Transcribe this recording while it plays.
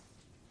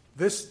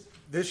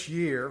this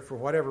year, for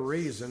whatever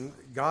reason,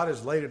 God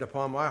has laid it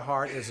upon my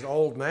heart as an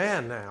old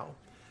man now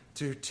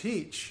to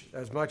teach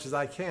as much as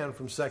I can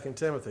from 2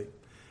 Timothy.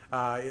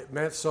 It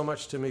meant so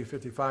much to me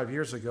 55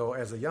 years ago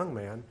as a young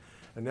man,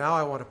 and now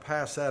I want to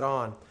pass that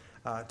on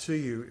to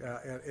you.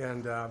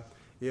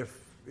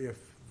 If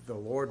the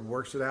Lord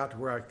works it out to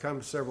where I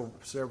come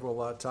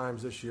several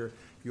times this year,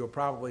 you'll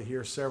probably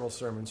hear several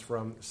sermons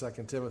from 2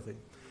 Timothy.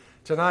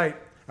 Tonight,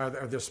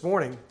 this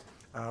morning,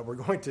 I'm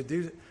going to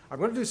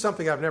do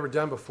something I've never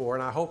done before,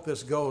 and I hope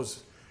this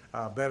goes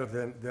better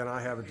than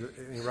I have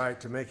any right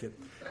to make it.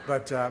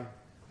 But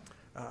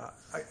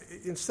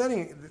in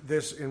studying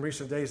this in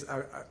recent days,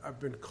 I've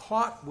been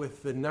caught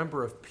with the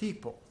number of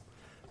people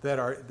that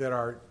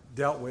are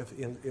dealt with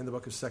in the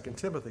book of 2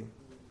 Timothy.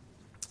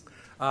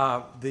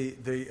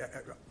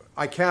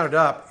 I counted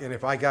up, and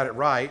if I got it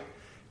right,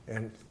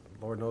 and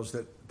Lord knows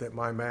that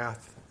my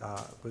math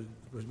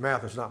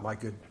math is not my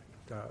good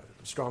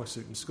strong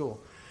suit in school,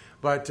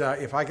 but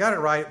if I got it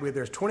right,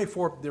 there's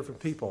 24 different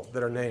people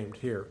that are named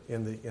here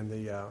in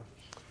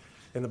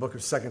the book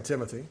of 2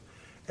 Timothy,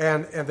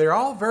 and they're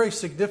all very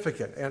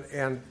significant,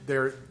 and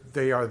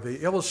they are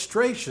the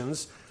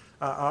illustrations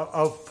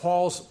of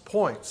Paul's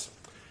points.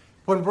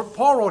 When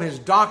Paul wrote his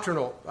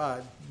doctrinal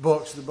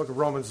books, the book of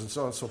Romans and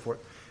so on and so forth,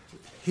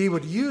 he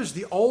would use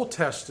the Old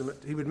Testament.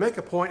 He would make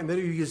a point, and then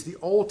he would use the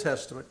Old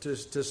Testament to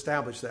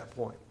establish that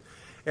point.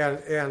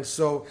 And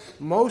so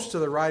most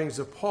of the writings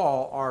of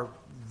Paul are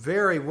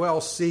very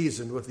well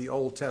seasoned with the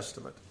Old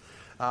Testament.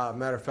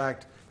 Matter of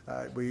fact,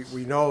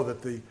 we know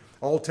that the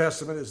Old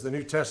Testament is the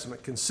New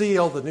Testament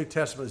concealed. The New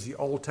Testament is the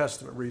Old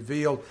Testament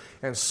revealed.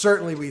 And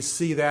certainly we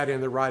see that in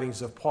the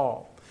writings of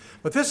Paul.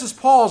 But this is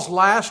Paul's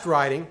last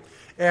writing.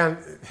 And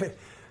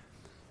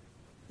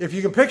if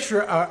you can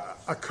picture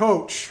a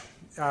coach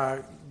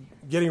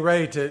getting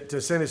ready to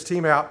send his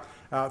team out,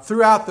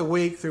 throughout the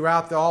week,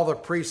 throughout all the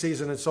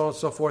preseason and so on and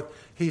so forth,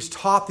 he's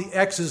taught the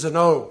X's and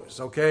O's,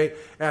 okay?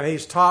 And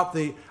he's taught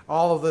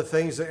all of the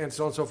things and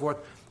so on and so forth.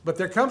 But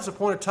there comes a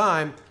point of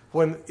time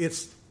when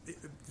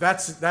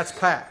that's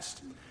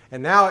past.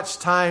 And now it's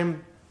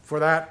time for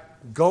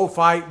that go,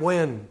 fight,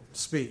 win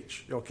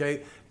speech,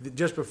 okay?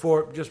 Just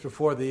before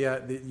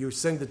you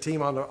send the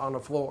team on the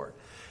floor.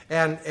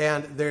 And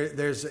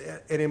there's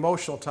an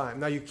emotional time.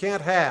 Now, you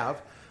can't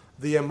have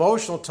the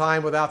emotional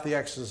time without the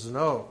X's and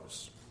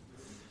O's.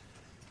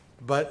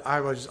 But I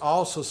would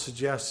also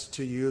suggest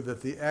to you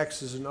that the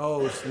X's and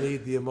O's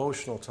need the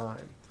emotional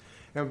time.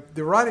 And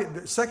the writing,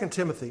 2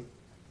 Timothy,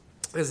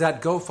 is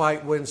that go,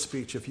 fight, win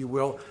speech, if you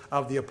will,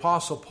 of the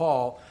Apostle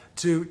Paul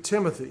to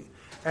Timothy,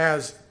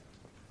 as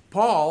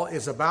Paul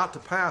is about to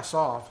pass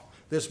off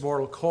this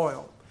mortal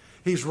coil.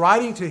 He's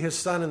writing to his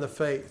son in the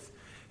faith.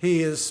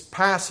 He is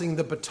passing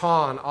the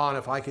baton on,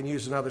 if I can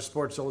use another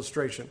Sports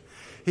Illustration.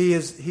 He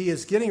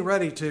is getting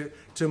ready to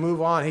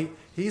move on.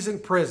 He's in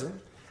prison,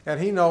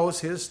 and he knows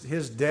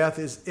his death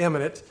is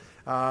imminent.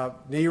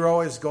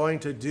 Nero is going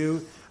to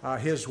do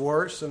his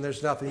worst, and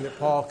there's nothing that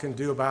Paul can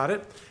do about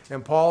it.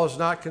 And Paul is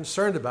not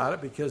concerned about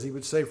it, because he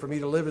would say, for me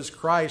to live is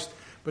Christ,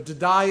 but to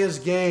die is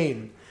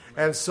gain.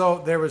 And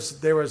so there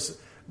was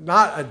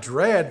not a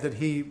dread that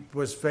he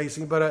was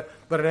facing, but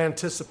an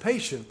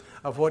anticipation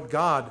of what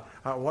God,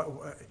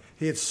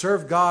 he had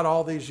served God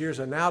all these years,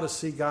 and now to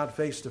see God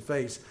face to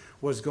face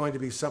was going to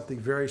be something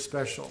very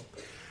special.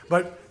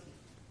 But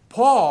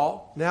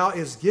Paul now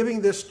is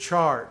giving this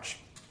charge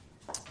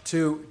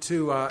to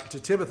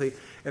Timothy,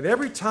 and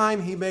every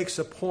time he makes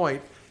a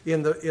point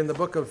in the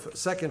book of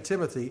 2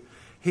 Timothy,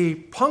 he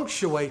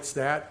punctuates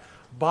that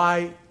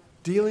by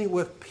dealing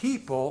with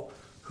people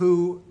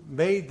who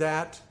made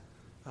that,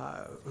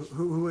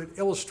 who would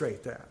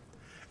illustrate that.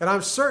 And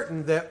I'm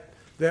certain that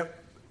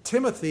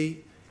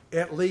Timothy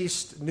at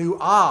least knew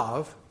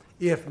of,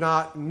 if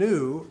not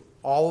knew,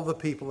 all of the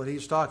people that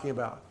he's talking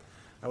about.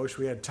 I wish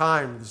we had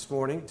time this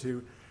morning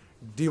to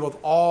deal with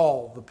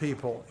all the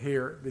people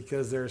here,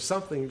 because there's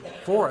something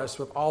for us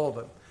with all of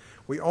them.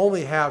 We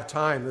only have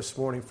time this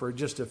morning for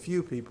just a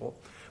few people,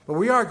 but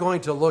we are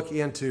going to look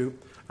into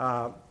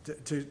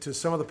to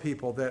some of the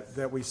people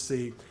that we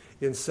see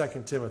in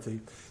 2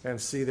 Timothy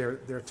and see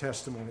their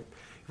testimony.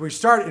 If we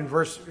start in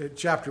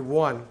chapter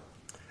 1,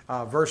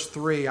 verse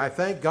 3, I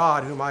thank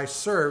God whom I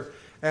serve,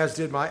 as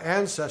did my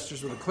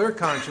ancestors, with a clear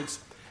conscience,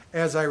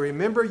 as I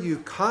remember you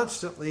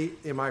constantly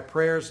in my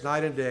prayers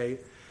night and day.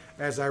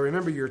 As I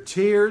remember your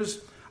tears,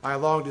 I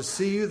long to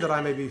see you, that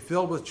I may be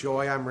filled with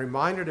joy. I'm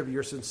reminded of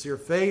your sincere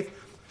faith,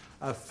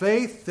 a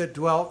faith that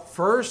dwelt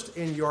first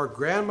in your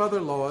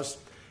grandmother Lois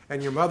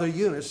and your mother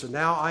Eunice, and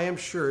now I am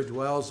sure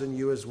dwells in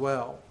you as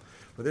well.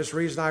 For this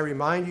reason I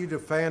remind you to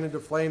fan into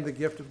flame the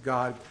gift of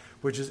God,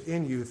 which is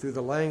in you through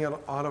the laying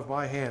on of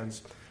my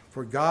hands.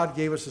 For God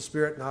gave us a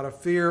spirit not of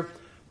fear,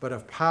 but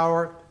of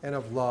power and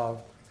of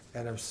love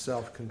and of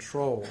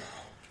self-control.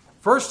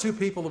 First two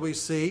people that we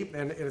see,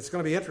 and it's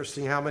going to be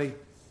interesting how many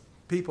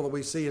people that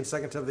we see in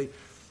 2 Timothy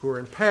who are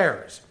in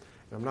pairs.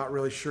 And I'm not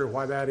really sure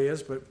why that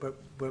is, but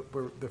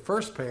the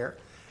first pair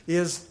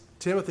is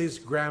Timothy's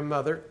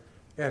grandmother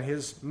and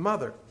his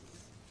mother.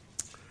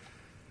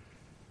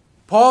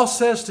 Paul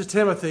says to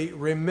Timothy,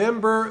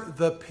 remember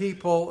the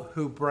people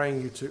who brought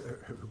you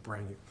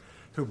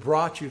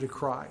to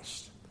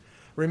Christ.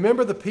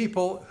 Remember the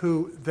people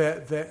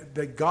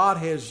that God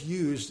has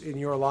used in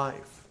your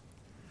life.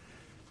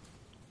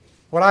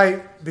 When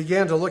I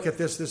began to look at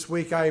this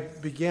week, I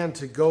began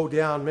to go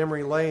down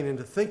memory lane and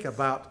to think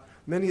about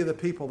many of the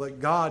people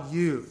that God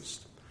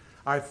used.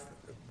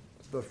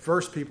 The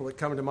first people that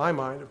come to my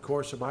mind, of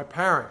course, are my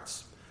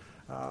parents.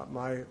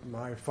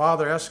 My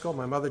father, Eskel,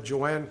 my mother,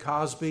 Joanne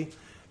Cosby,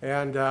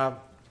 and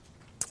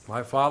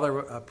my father,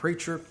 a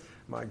preacher,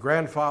 my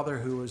grandfather,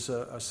 who was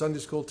a Sunday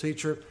school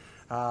teacher,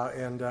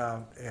 and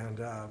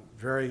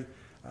very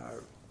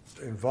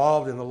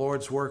involved in the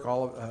Lord's work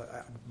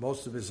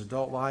most of his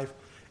adult life.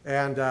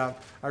 And I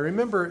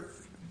remember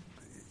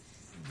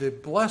the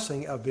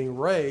blessing of being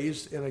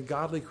raised in a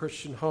godly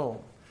Christian home,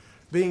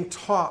 being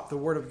taught the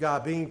Word of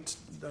God, being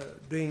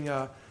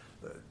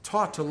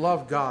taught to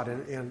love God,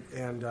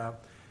 and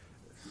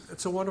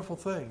it's a wonderful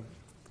thing.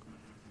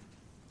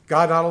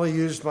 God not only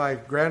used my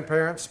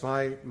grandparents,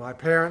 my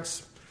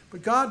parents,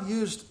 but God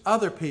used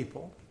other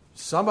people,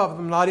 some of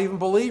them not even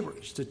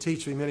believers, to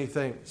teach me many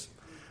things.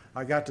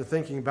 I got to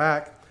thinking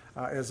back,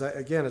 as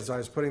I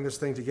was putting this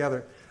thing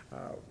together,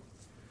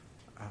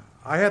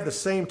 I had the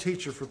same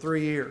teacher for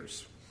 3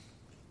 years.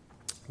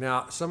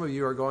 Now, some of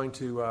you are going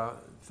to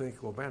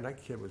think, well, man,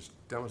 that kid was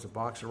dumb as a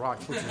box of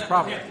rocks, which is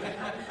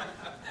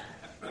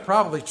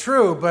probably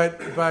true,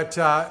 but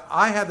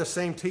I had the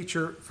same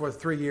teacher for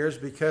 3 years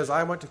because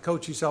I went to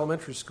Cochise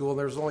Elementary School and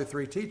there was only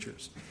 3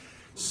 teachers.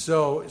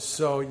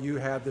 So you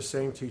had the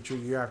same teacher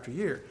year after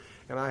year.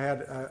 And I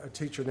had a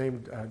teacher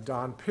named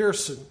Don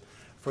Pearson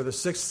for the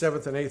 6th,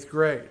 7th, and 8th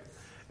grade.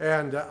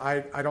 And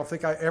I don't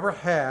think I ever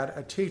had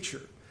a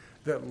teacher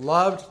that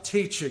loved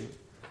teaching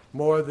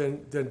more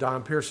than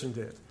Don Pearson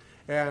did.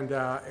 And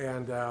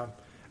I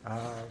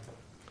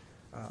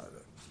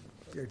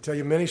tell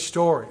you many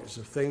stories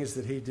of things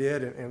that he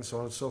did and so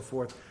on and so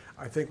forth.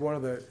 I think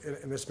and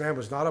this man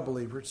was not a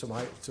believer, so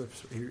I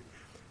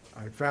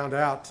found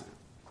out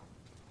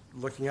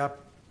looking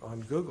up on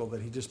Google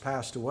that he just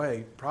passed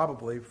away,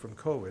 probably from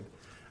COVID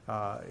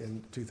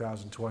in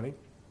 2020.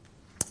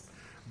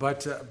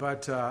 But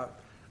I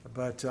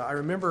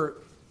remember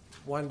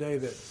one day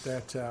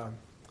that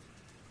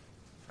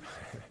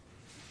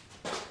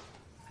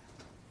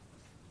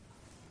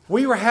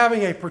we were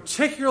having a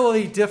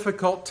particularly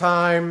difficult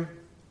time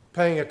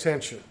paying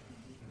attention.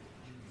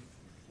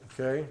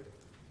 Okay?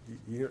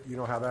 You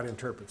know how that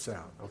interprets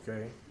out,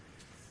 okay?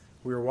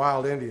 We were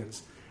wild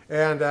Indians.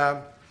 And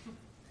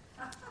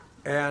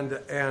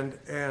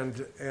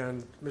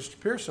Mr.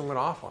 Pearson went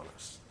off on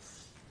us.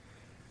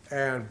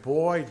 And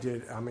boy,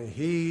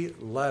 he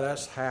let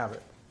us have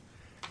it.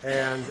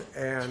 And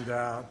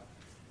the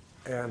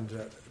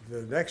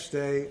next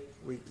day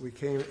we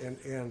came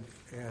and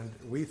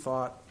we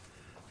thought,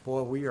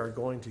 boy, we are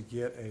going to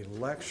get a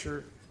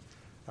lecture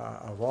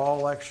of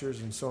all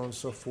lectures and so on and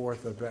so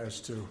forth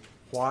as to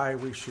why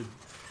we should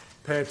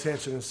pay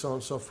attention and so on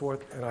and so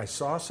forth. And I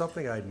saw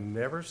something I'd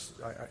never,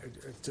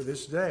 to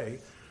this day,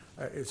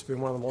 it's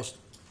been one of the most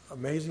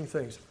amazing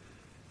things.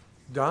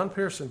 Don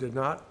Pearson did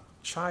not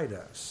chide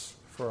us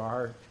for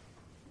our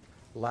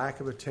lack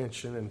of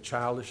attention and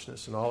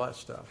childishness and all that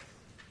stuff.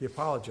 He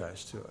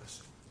apologized to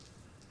us.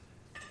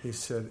 He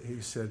said,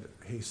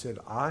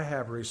 I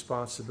have a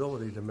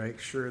responsibility to make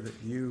sure that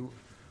you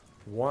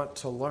want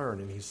to learn.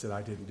 And he said,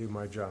 I didn't do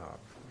my job.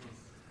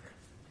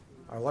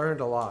 I learned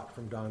a lot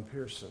from Don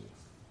Pearson.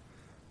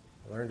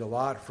 I learned a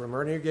lot from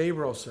Ernie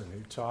Gabrielson,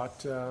 who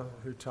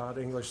taught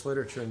English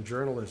literature and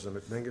journalism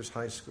at Mingers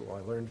High School.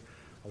 I learned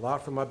a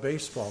lot from my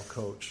baseball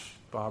coach,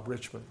 Bob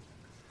Richmond.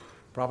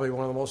 Probably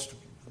one of the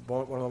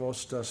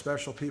most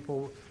special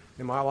people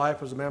in my life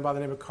was a man by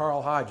the name of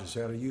Carl Hodges, who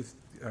had a youth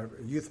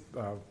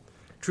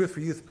Truth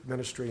for Youth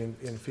ministry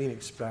in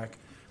Phoenix back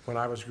when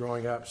I was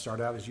growing up.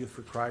 Started out as Youth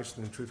for Christ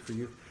and then Truth for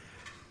Youth.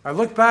 I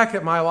look back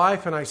at my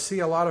life and I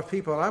see a lot of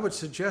people, and I would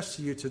suggest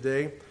to you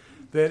today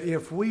that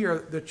if we are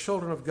the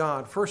children of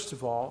God, first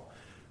of all,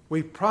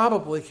 we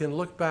probably can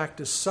look back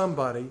to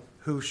somebody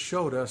who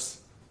showed us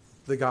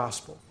the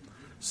gospel,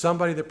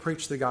 somebody that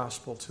preached the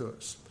gospel to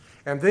us.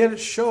 And then it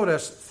showed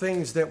us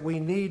things that we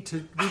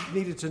needed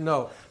to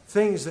know,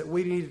 things that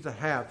we needed to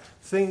have,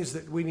 things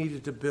that we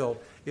needed to build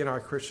in our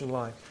Christian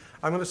life.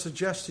 I'm going to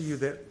suggest to you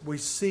that we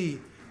see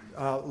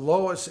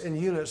Lois and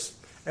Eunice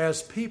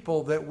as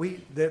people that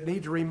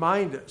need to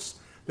remind us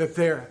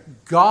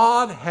that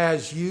God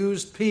has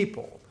used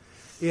people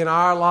in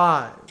our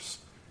lives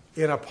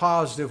in a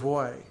positive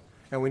way,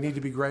 and we need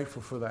to be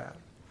grateful for that.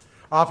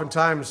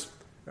 Oftentimes,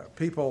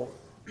 people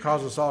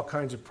cause us all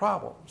kinds of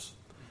problems,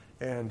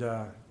 and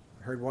I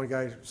heard one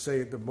guy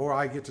say, the more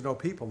I get to know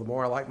people, the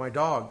more I like my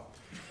dog.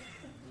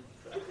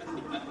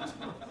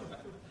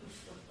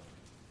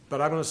 But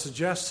I'm going to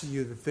suggest to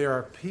you that there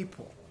are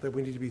people that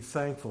we need to be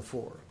thankful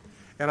for.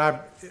 And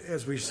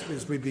as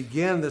we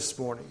begin this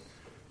morning,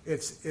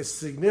 it's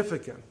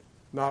significant.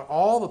 Not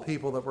all the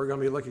people that we're going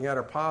to be looking at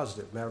are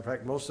positive. Matter of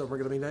fact, most of them are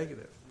going to be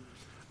negative.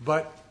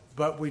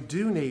 But we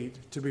do need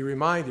to be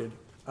reminded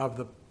of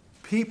the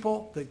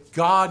people that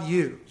God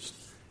used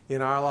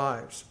in our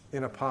lives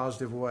in a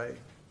positive way.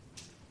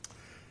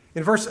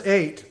 In verse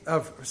 8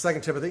 of 2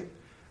 Timothy,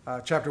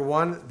 chapter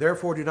 1,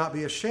 therefore do not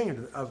be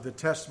ashamed of the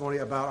testimony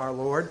about our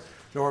Lord,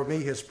 nor of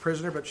me his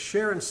prisoner, but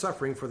share in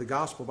suffering for the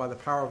gospel by the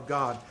power of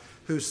God,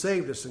 who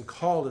saved us and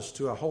called us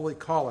to a holy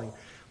calling,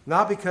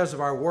 not because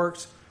of our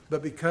works,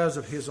 but because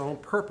of his own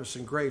purpose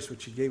and grace,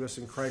 which he gave us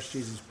in Christ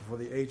Jesus before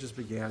the ages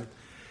began,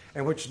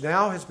 and which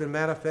now has been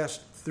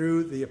manifest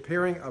through the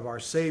appearing of our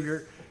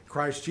Savior,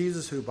 Christ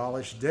Jesus, who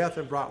abolished death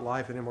and brought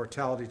life and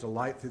immortality to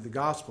light through the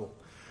gospel,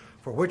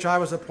 for which I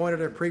was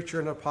appointed a preacher,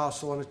 an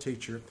apostle, and a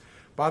teacher,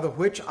 by the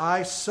which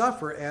I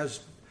suffer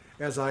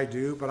as I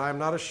do, but I am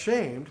not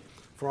ashamed,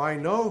 for I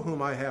know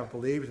whom I have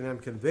believed, and am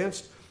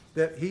convinced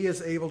that he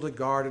is able to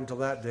guard until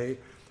that day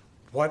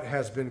what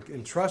has been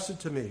entrusted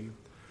to me.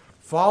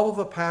 Follow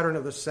the pattern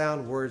of the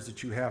sound words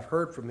that you have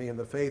heard from me in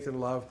the faith and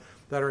love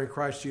that are in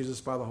Christ Jesus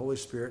by the Holy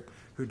Spirit,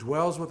 who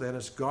dwells within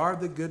us.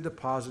 Guard the good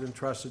deposit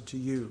entrusted to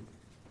you.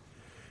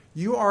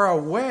 You are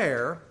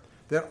aware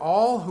that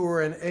all who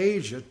are in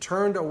Asia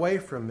turned away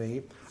from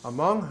me,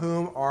 among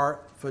whom are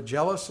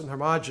Phygelus and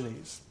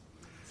Hermogenes.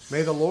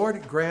 May the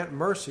Lord grant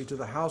mercy to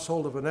the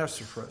household of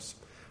Onesiphorus,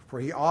 for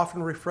he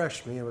often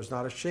refreshed me and was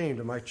not ashamed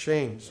of my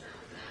chains.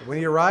 When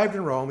he arrived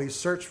in Rome, he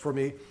searched for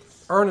me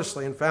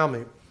earnestly and found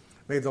me.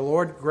 May the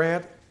Lord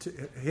grant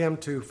him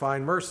to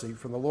find mercy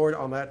from the Lord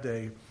on that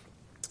day.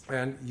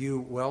 And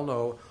you well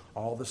know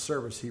all the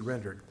service he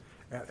rendered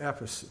at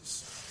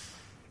Ephesus.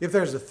 If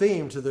there's a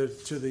theme to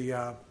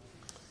the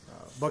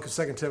book of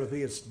 2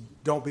 Timothy, it's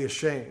don't be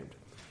ashamed.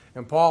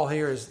 And Paul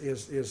here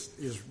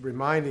is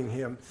reminding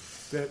him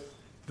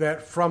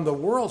that from the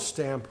world's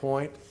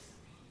standpoint,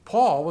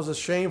 Paul was a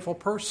shameful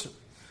person.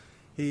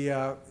 He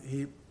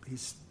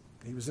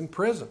was in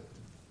prison,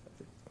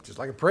 just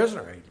like a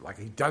prisoner, like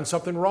he'd done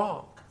something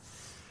wrong.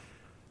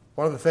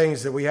 One of the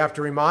things that we have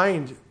to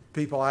remind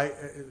people,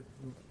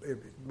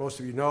 most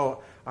of you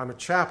know, I'm a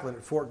chaplain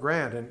at Fort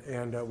Grant,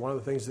 and one of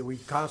the things that we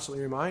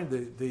constantly remind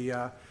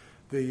the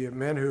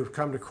men who have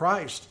come to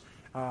Christ,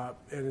 and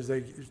as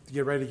they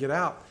get ready to get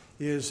out,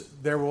 is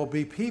there will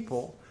be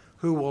people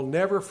who will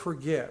never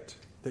forget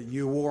that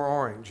you wore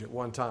orange at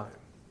one time.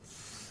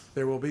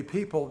 There will be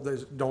people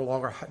that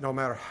no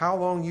matter how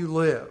long you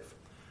live,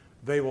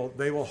 they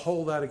will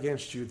hold that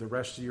against you the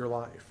rest of your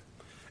life.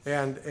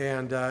 And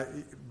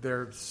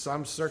there's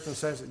some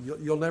circumstances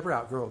you'll never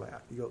outgrow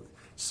that.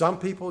 Some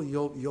people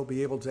you'll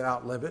be able to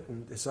outlive it,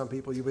 and some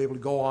people you'll be able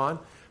to go on,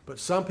 but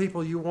some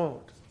people you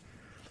won't.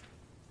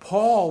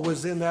 Paul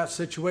was in that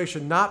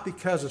situation not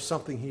because of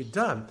something he'd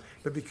done,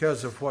 but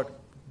because of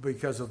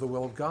the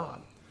will of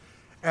God.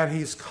 And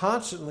he's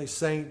constantly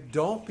saying,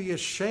 "Don't be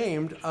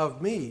ashamed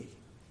of me.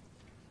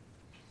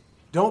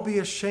 Don't be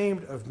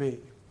ashamed of me."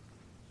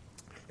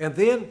 And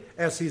then,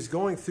 as he's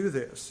going through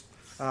this,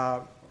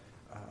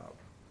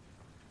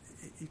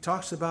 he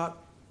talks about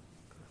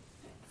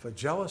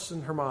Phygelus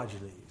and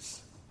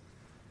Hermogenes.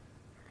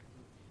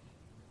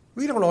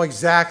 We don't know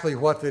exactly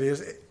what that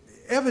is.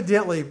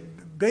 Evidently,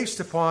 based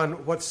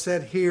upon what's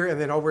said here and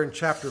then over in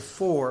chapter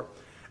 4,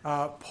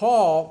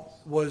 Paul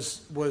went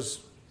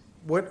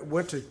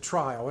to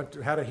trial,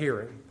 had a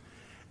hearing.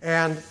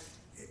 And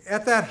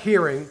at that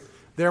hearing,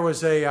 there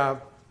was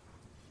a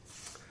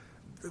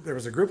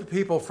group of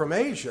people from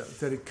Asia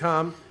that had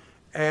come,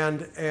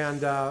 and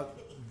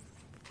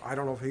I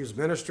don't know if he was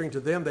ministering to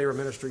them, they were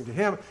ministering to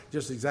him,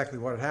 just exactly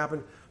what had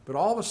happened. But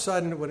all of a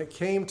sudden, when it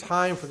came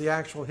time for the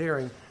actual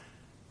hearing,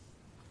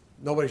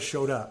 nobody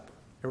showed up.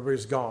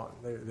 Everybody's gone.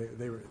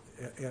 They were,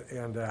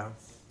 and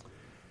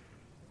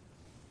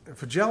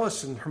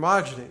Phygelus and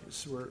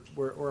Hermogenes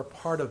were a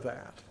part of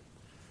that.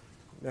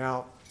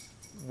 Now,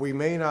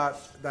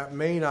 that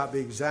may not be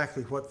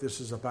exactly what this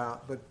is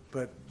about,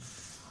 but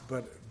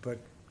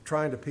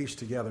trying to piece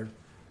together,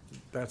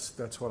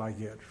 that's what I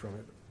get from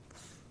it.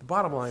 The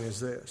bottom line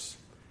is this: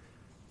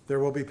 there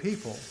will be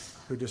people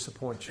who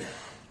disappoint you.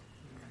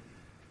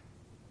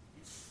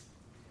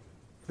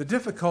 The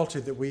difficulty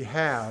that we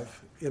have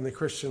in the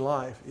Christian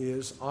life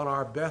is, on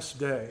our best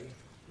day,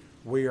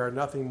 we are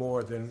nothing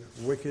more than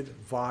wicked,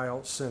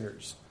 vile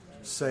sinners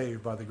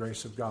saved by the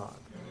grace of God.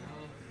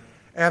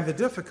 And the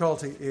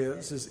difficulty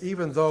is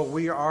even though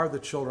we are the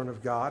children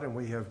of God and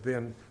we have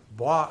been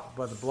bought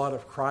by the blood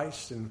of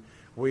Christ and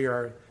we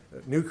are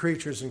new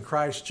creatures in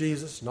Christ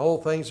Jesus, and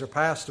old things are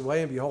passed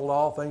away, and behold,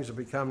 all things have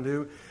become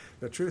new.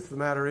 The truth of the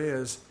matter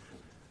is,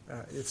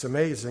 it's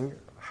amazing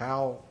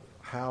how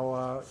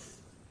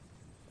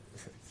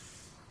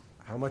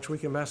much we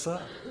can mess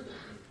up.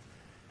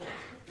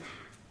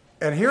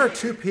 And here are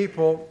two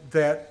people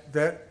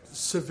that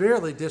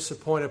severely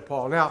disappointed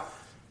Paul. Now,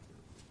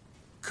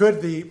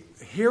 could the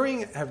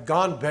hearing have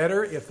gone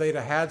better if they'd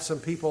have had some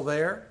people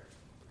there?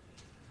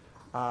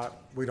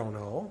 We don't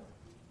know.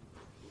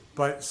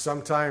 But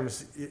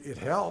sometimes it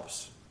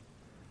helps.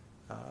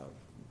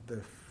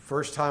 The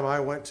first time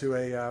I went to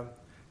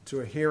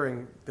a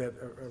hearing that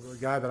a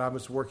guy that I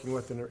was working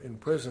with in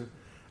prison,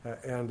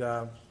 and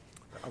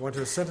I went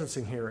to a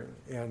sentencing hearing,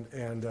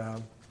 and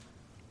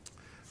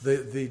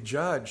The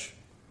judge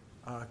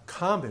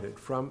commented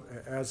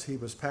as he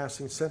was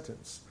passing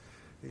sentence.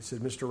 He said,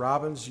 "Mr.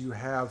 Robbins, you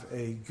have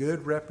a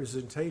good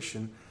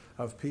representation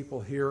of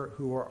people here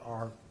who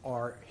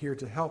are here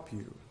to help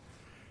you."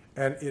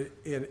 And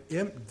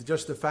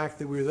just the fact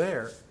that we were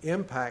there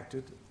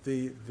impacted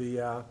the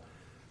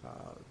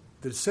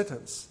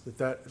sentence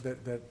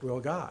that Will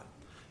got.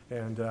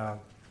 And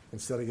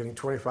instead of getting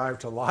 25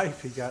 to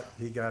life, he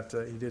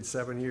did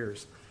 7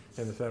 years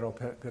in the federal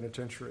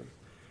penitentiary,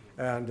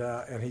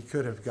 and he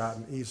could have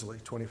gotten easily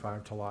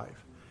 25 to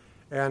life.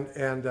 And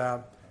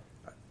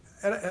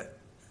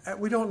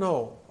we don't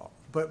know,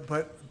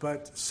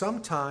 but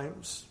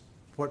sometimes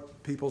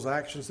what people's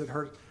actions that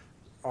hurt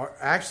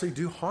actually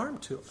do harm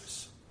to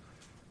us.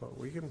 But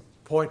we can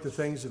point to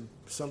things that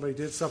somebody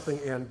did something,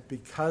 and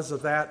because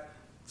of that,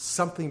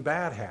 something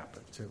bad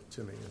happened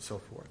to me, and so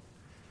forth.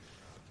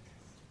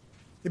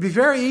 It'd be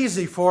very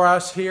easy for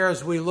us here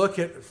as we look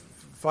at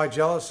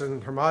Phygellus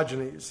and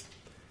Hermogenes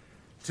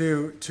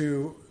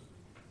to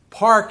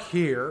park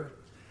here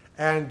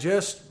and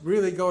just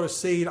really go to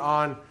seed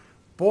on,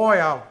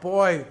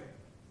 boy,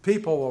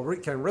 people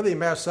can really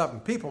mess up,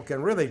 and people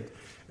can really,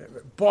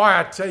 boy,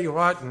 I tell you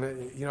what,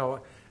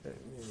 and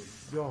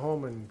go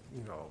home and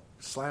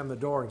slam the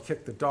door and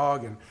kick the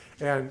dog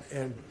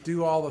and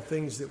do all the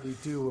things that we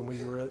do when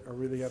we are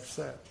really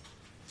upset.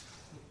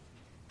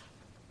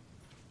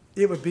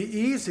 It would be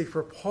easy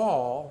for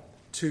Paul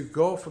to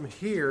go from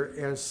here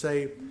and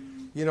say,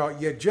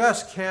 you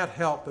just can't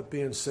help but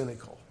being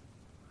cynical.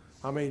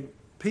 I mean,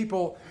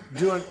 people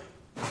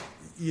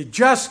you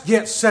just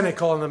get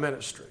cynical in the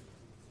ministry.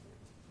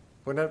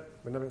 Paul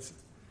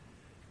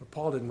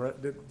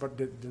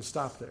didn't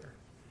stop there.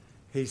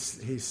 He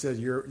said,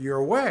 you're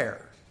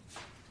aware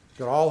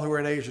that all who are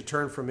in Asia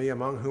turn from me,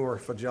 among whom are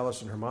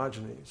Phygellus and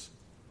Hermogenes.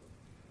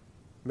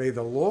 May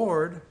the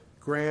Lord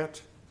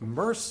grant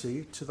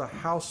mercy to the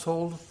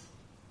household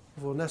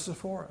of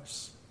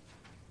Onesiphorus.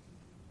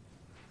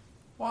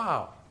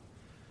 Wow.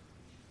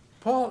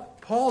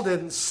 Paul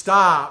didn't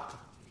stop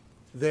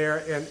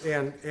there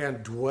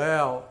and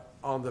dwell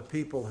on the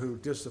people who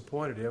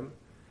disappointed him.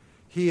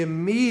 He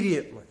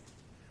immediately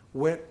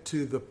went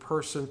to the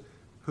person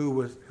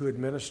who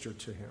administered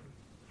to him.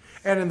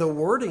 And in the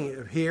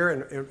wording here,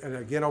 and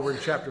again over in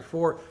chapter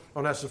 4,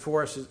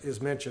 Onesiphorus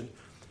is mentioned,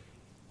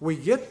 we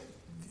get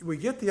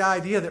the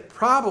idea that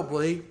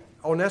probably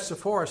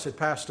Onesiphorus had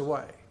passed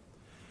away.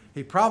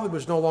 He probably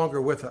was no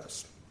longer with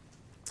us.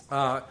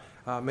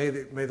 May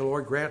the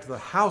Lord grant to the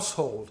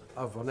household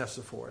of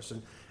Onesiphorus.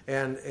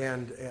 And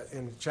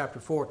in chapter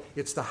 4,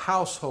 it's the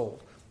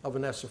household of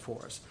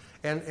Onesiphorus.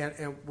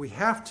 And we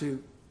have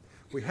to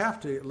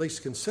at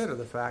least consider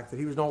the fact that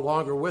he was no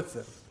longer with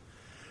them.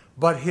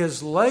 But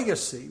his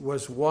legacy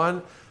was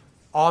one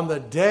on the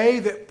day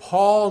that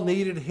Paul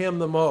needed him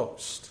the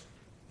most.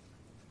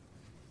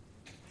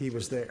 He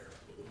was there.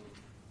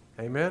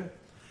 Amen?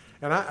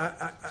 And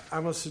I'm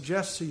going to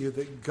suggest to you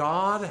that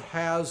God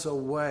has a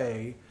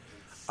way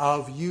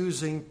of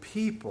using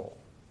people,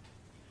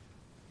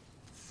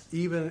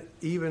 even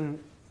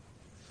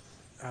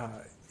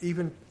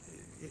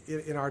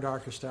in our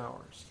darkest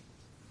hours.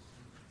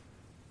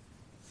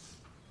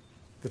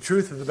 The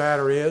truth of the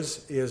matter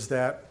is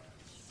that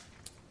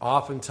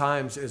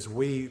oftentimes as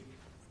we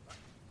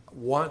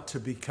want to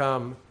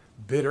become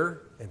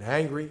bitter and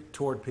angry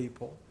toward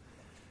people,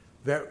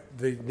 that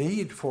the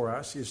need for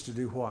us is to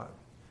do what?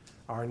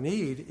 Our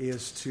need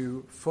is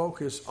to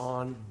focus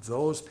on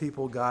those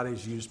people God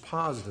has used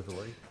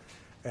positively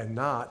and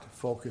not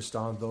focused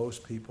on those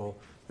people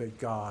that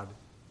God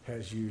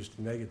has used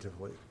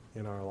negatively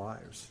in our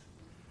lives.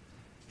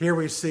 Here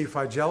we see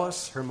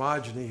Phygellus,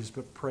 Hermogenes,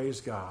 but praise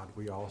God,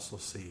 we also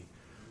see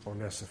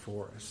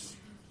Onesiphorus.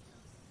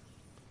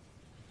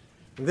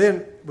 And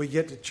then we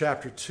get to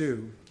chapter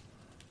 2,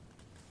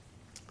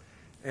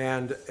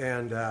 and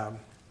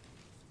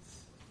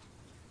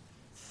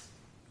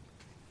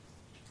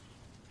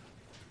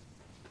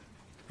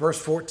verse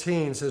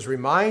 14 says,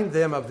 "Remind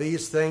them of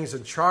these things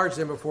and charge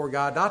them before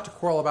God not to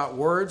quarrel about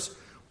words,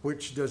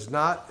 which does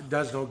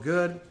no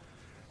good,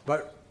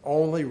 but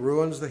only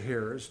ruins the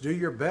hearers. Do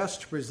your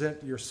best to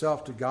present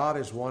yourself to God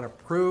as one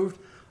approved,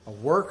 a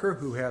worker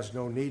who has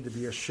no need to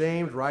be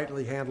ashamed,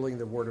 rightly handling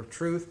the word of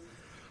truth.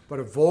 But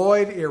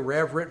avoid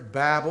irreverent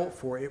babble,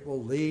 for it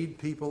will lead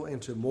people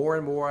into more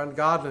and more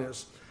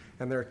ungodliness,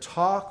 and their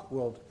talk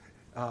will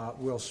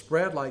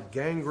spread like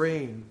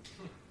gangrene.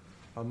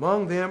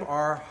 Among them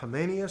are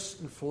Hymenaeus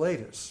and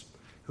Philetus,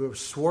 who have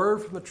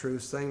swerved from the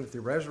truth, saying that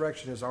the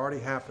resurrection has already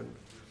happened.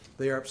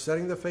 They are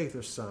upsetting the faith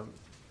of some.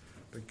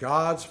 But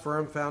God's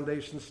firm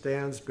foundation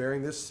stands,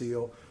 bearing this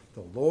seal: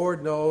 the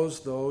Lord knows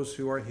those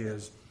who are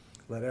his.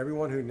 Let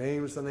everyone who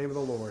names the name of the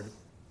Lord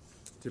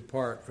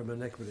depart from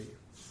iniquity."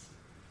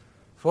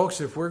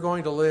 Folks, if we're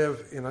going to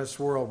live in this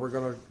world, we're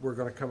going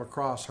to come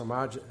across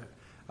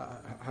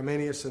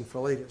Hymenaeus and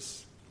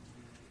Philetus,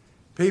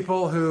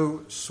 people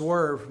who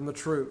swerve from the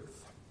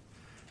truth.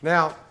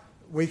 Now,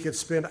 we could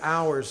spend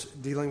hours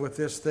dealing with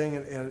this thing,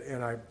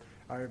 and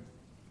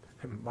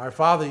my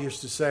father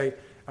used to say,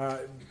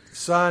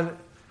 son,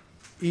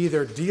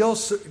 either deal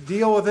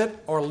with it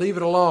or leave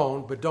it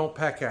alone, but don't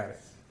peck at it.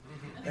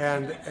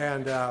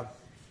 And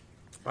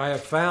I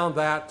have found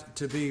that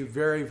to be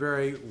very,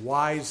 very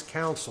wise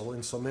counsel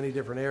in so many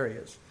different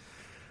areas.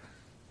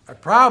 I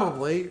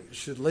probably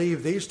should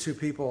leave these two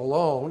people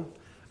alone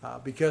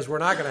because we're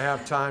not going to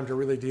have time to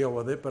really deal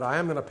with it, but I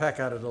am going to peck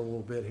at it a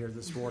little bit here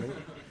this morning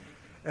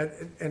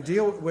and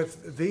deal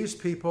with these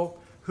people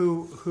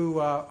who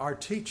are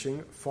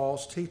teaching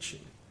false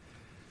teaching.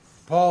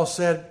 Paul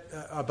said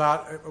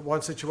about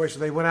one situation,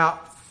 they went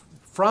out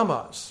from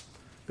us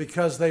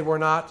because they were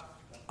not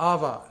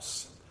of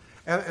us.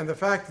 And the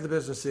fact of the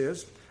business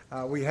is,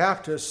 we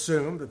have to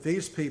assume that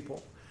these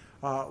people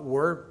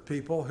were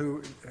people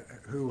who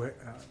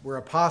were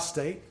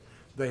apostate.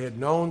 They had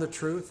known the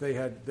truth. They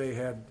had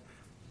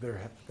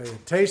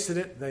tasted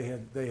it.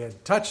 They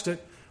had touched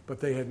it,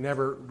 but they had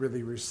never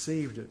really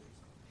received it.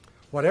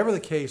 Whatever the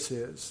case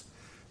is,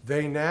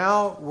 they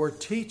now were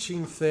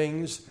teaching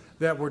things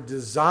that were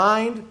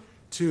designed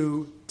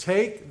to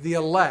take the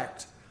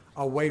elect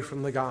away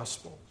from the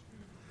gospel.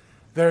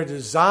 Their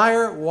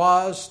desire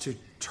was to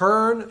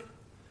turn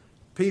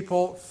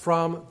people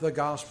from the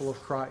gospel of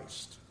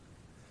Christ.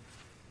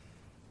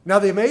 Now,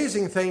 the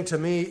amazing thing to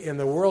me in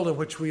the world in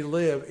which we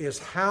live is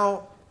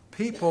how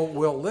people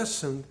will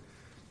listen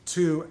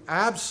to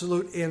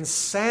absolute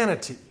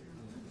insanity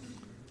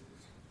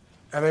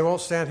and they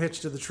won't stand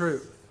hitched to the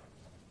truth.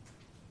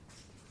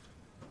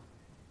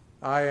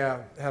 I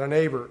had a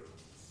neighbor,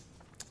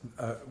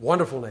 a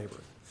wonderful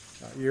neighbor,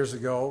 years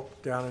ago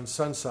down in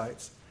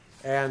Sunsites,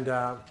 and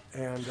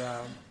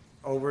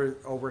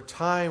over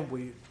time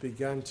we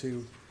began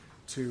to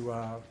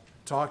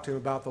talk to him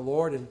about the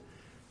Lord, and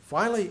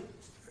finally,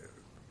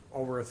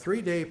 over a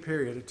 3-day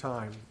period of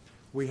time,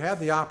 we had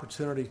the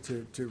opportunity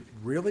to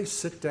really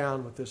sit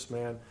down with this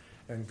man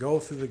and go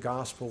through the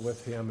gospel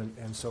with him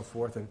and so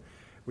forth, and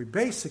we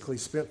basically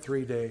spent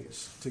 3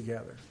 days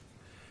together.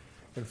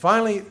 And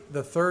finally,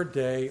 the third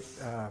day,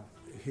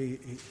 he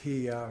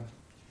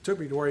took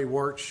me to where he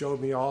worked, showed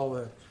me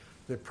all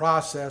the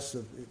process.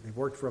 He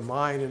worked for a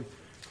mine and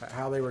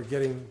how they were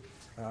getting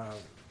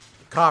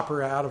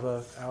copper out of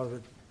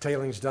a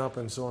tailings dump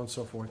and so on and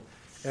so forth.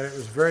 And it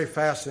was a very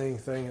fascinating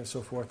thing and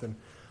so forth. And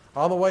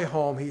on the way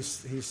home, he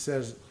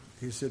said,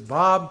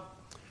 Bob,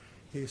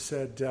 he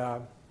said,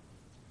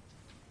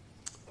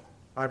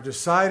 I've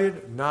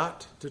decided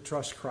not to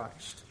trust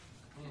Christ.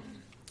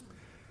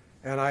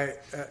 And I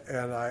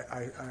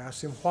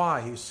asked him why.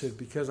 He said,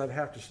 because I'd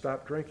have to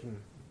stop drinking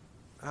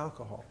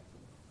alcohol.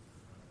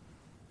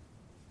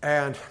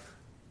 And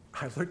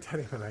I looked at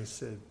him and I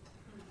said,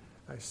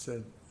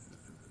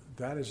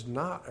 that is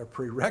not a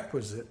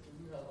prerequisite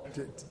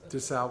to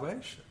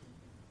salvation.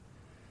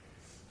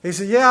 He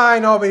said, yeah, I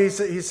know, but he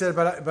said,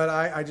 but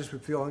I just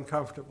would feel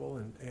uncomfortable,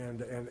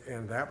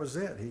 and that was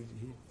it. He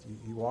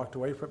walked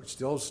away from it.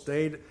 Still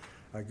stayed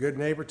a good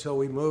neighbor till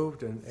we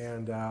moved,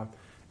 and I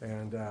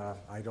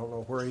don't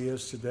know where he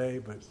is today,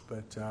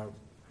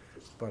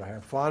 but I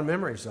have fond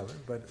memories of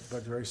it,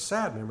 but very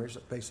sad memories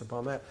based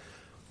upon that.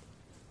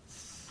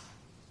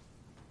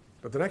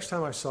 But the next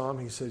time I saw him,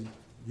 he said,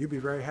 you'd be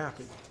very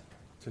happy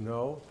to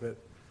know that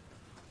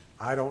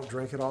I don't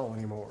drink at all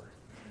anymore.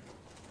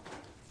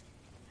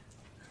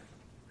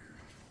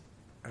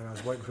 And I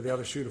was waiting for the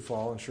other shoe to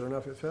fall, and sure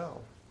enough, it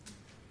fell.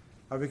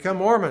 I've become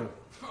Mormon.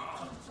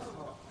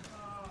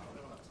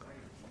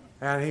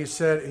 And he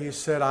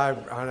said,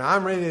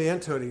 I'm really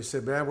into it. He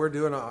said, man, we're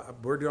doing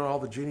all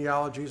the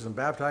genealogies and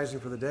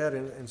baptizing for the dead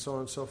and so on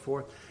and so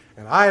forth.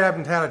 And I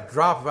haven't had a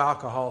drop of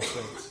alcohol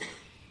since.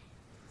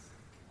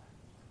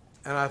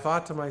 And I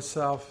thought to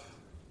myself,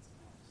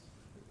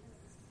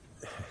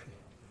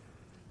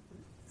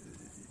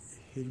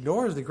 he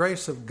ignores the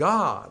grace of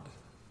God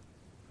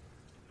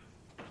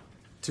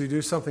to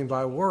do something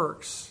by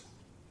works,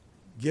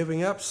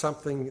 giving up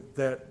something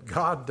that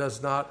God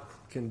does not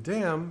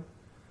condemn.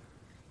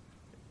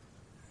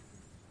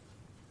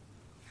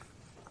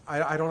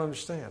 I don't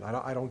understand.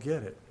 I don't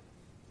get it.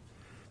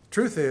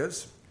 Truth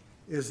is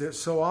that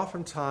so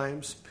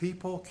oftentimes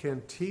people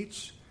can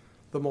teach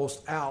the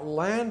most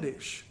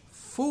outlandish,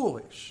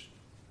 foolish,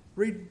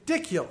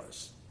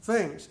 ridiculous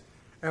things,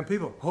 and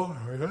people,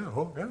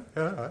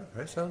 yeah,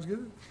 that sounds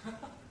good.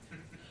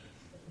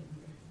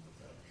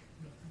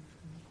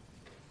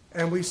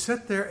 And we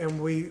sit there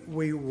and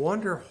we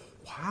wonder,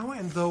 how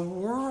in the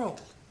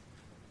world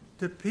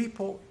do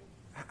people...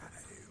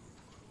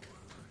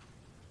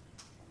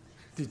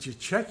 Did you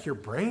check your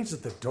brains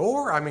at the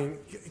door? I mean,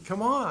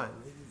 come on.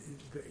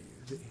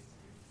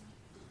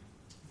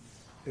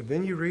 And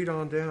then you read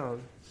on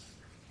down,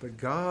 but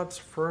God's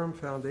firm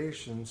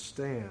foundation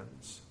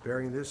stands,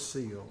 bearing this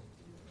seal.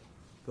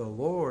 The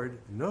Lord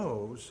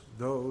knows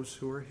those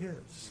who are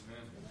his.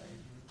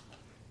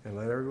 And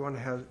let everyone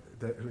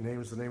who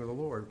names the name of the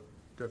Lord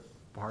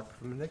depart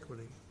from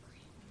iniquity.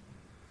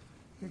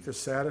 I think the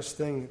saddest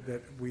thing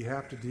that we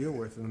have to deal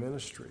with in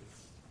ministry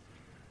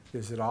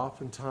is that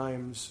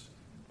oftentimes,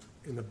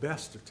 in the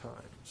best of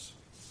times,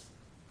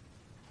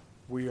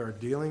 we are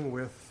dealing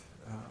with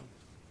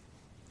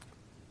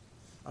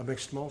a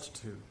mixed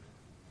multitude.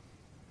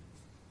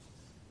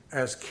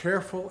 As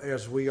careful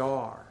as we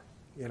are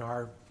in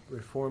our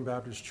Reformed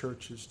Baptist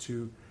churches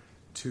to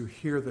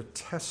hear the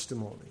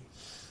testimony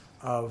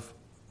of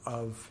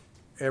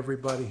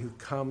everybody who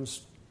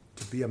comes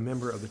to be a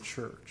member of the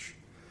church,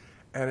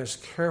 and as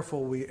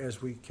careful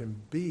as we can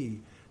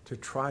be to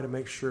try to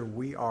make sure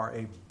we are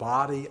a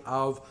body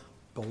of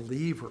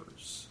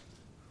believers.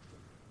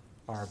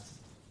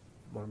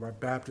 One of our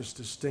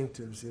Baptist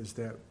distinctives is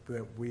that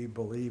we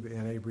believe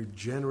in a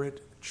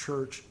regenerate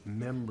church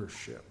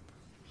membership.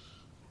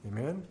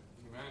 Amen?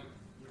 Amen.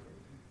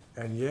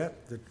 And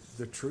yet,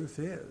 the truth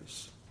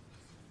is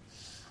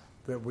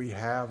that we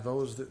have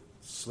those that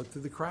slip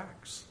through the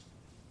cracks.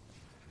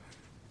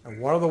 And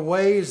one of the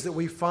ways that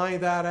we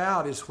find that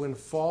out is when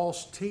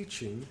false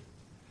teaching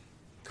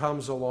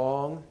comes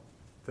along,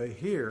 they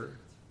hear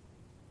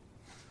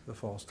the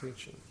false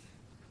teaching.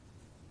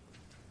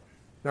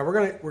 Now,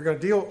 we're going to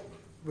deal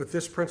with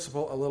this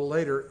principle a little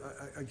later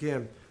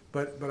again,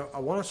 but I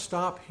want to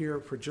stop here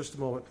for just a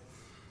moment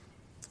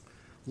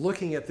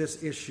looking at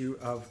this issue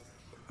of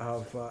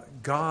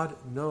God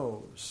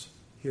knows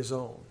his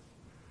own.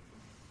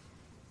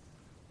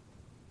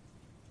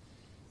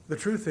 The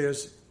truth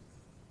is,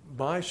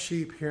 my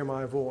sheep hear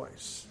my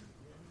voice.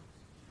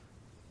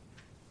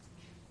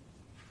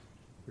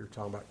 We were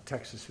talking about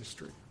Texas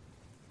history.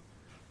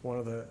 One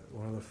of the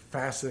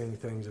fascinating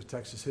things of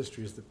Texas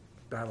history is the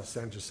Battle of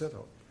San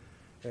Jacinto,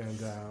 and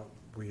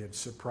we had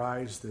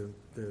surprised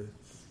the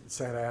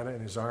Santa Anna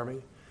and his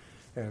army,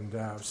 and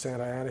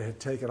Santa Anna had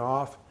taken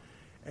off,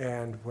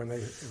 and when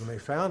they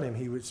found him,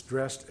 he was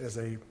dressed as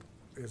a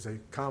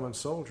common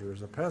soldier,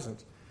 as a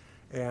peasant,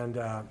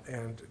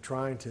 and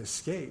trying to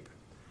escape,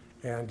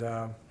 and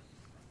the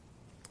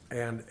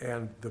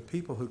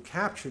people who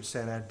captured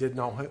Santa Anna didn't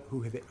know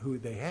who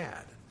they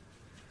had,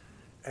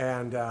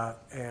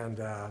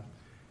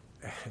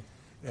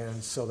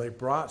 and so they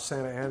brought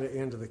Santa Anna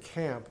into the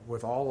camp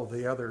with all of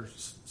the other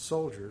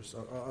soldiers,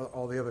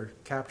 all the other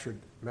captured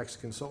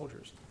Mexican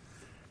soldiers.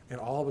 And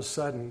all of a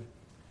sudden,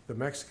 the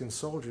Mexican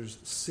soldiers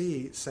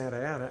see Santa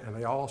Anna, and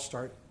they all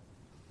start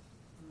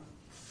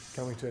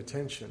coming to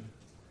attention.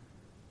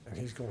 And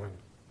he's going.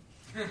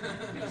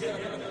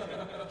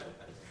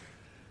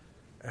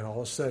 And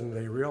all of a sudden,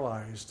 they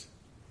realized,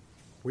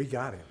 we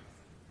got him.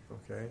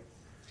 Okay?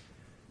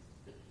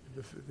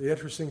 The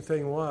interesting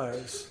thing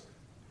was,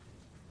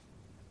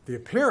 the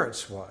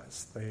appearance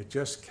was they had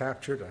just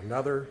captured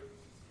another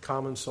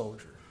common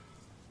soldier.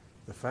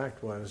 The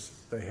fact was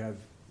they had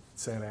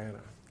Santa Anna.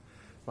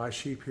 My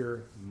sheep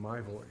hear my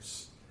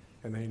voice,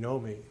 and they know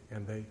me,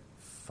 and they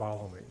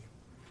follow me.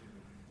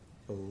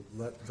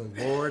 The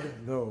Lord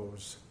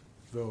knows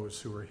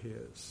those who are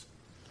his.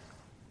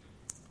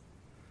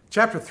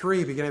 Chapter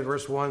 3, beginning at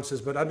verse 1, says,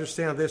 "But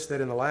understand this,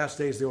 that in the last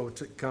days there will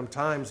come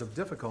times of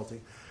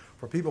difficulty.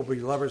 For people will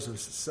be lovers of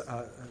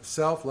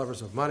self,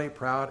 lovers of money,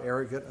 proud,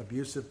 arrogant,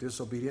 abusive,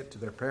 disobedient to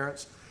their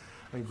parents,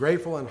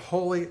 ungrateful,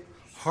 unholy,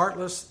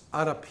 heartless,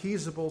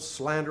 unappeasable,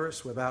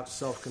 slanderous, without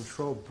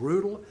self-control,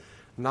 brutal,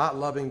 not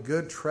loving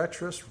good,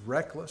 treacherous,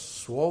 reckless,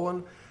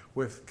 swollen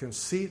with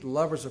conceit,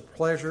 lovers of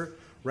pleasure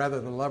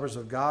rather than lovers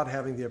of God,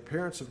 having the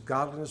appearance of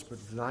godliness but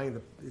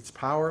denying its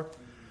power.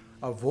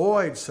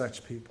 Avoid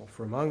such people,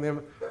 for among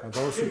them are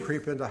those who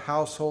creep into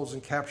households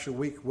and capture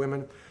weak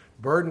women,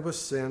 burdened with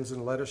sins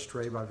and led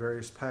astray by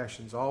various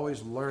passions,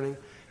 always learning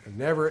and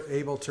never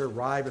able to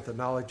arrive at the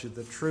knowledge of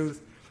the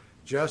truth.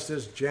 Just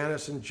as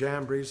Jannes and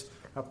Jambres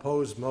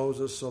opposed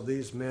Moses, so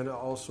these men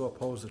also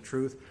oppose the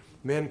truth.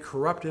 Men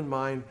corrupt in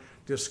mind,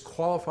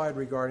 disqualified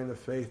regarding the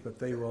faith, but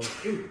they will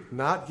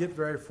not get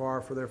very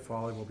far, for their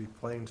folly will be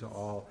plain to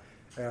all,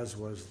 as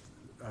was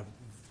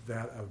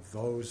that of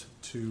those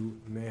two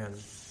men."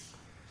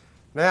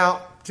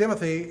 Now,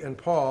 Timothy and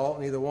Paul,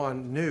 neither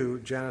one knew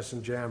Jannes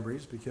and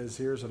Jambres, because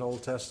here's an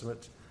Old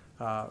Testament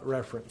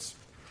reference.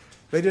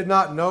 They did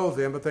not know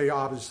them, but they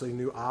obviously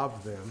knew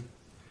of them.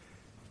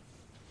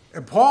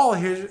 And Paul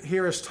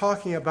here is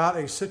talking about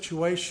a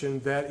situation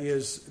that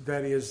is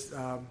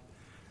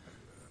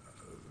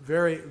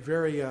very,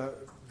 very,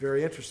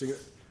 very interesting.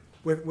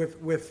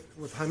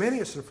 With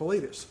Hymenaeus and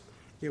Philetus,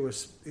 it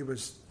was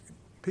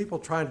people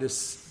trying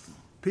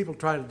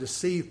to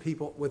deceive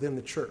people within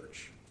the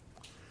church.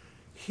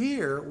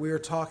 Here we are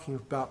talking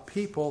about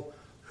people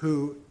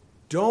who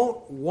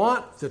don't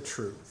want the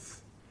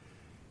truth.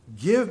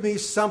 Give me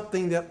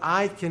something that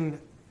I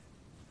can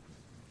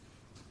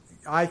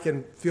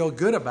feel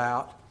good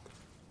about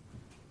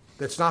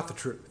that's not the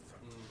truth.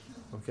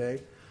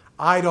 Okay?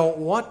 I don't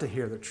want to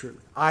hear the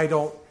truth.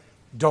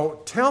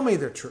 Don't tell me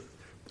the truth.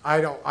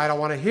 I don't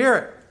want to hear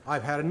it.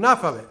 I've had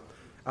enough of it.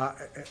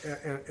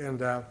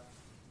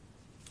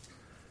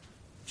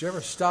 Did you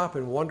ever stop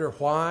and wonder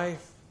why?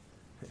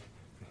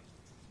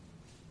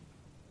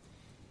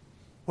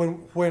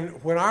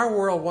 When our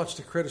world wants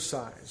to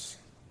criticize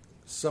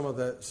some of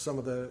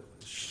the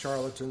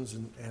charlatans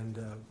and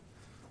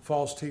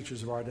false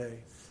teachers of our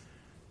day,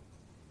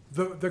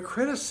 the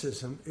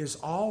criticism is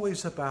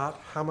always about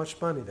how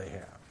much money they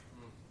have.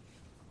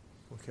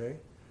 Okay?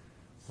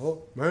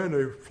 oh man,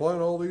 they're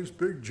flying all these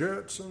big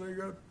jets,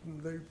 and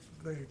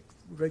they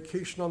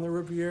vacation on the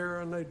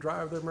Riviera, and they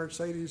drive their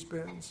Mercedes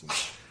Benz,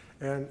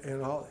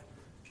 and all.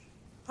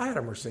 I had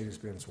a Mercedes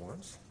Benz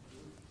once.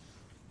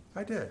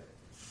 I did. It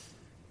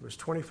was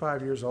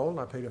 25 years old, and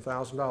I paid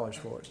 $1,000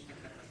 for it.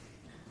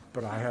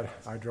 But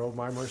I drove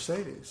my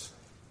Mercedes.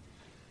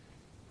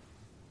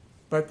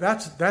 But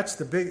that's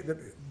the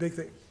big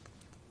thing.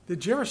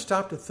 Did you ever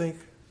stop to think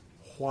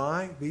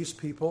why these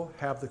people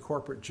have the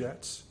corporate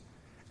jets,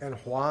 and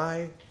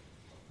why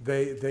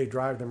they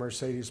drive the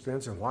Mercedes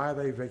Benz, and why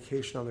they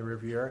vacation on the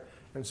Riviera,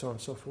 and so on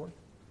and so forth?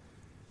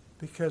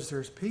 Because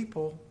there's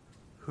people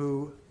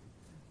who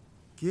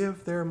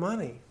give their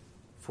money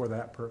for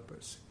that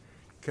purpose,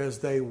 because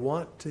they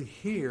want to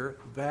hear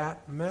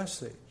that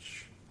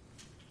message.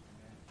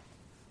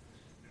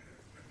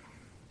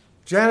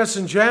 Janus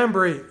and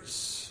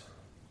Jambres,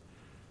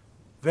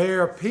 they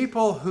are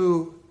people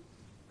who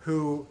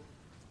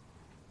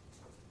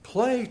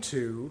play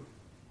to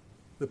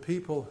the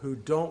people who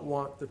don't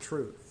want the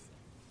truth.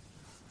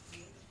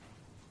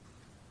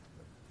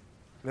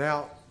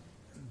 Now,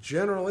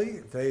 generally,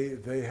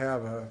 they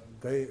have a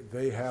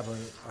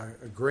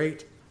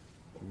great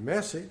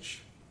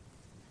message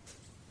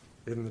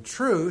in the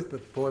truth,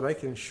 but boy, they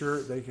can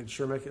sure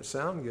make it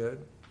sound good.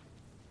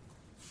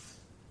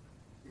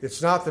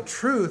 It's not the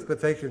truth,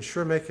 but they can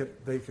sure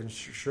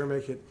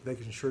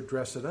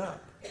dress it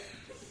up.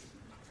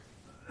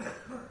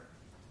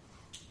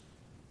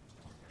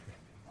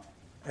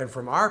 And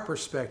from our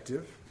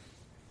perspective,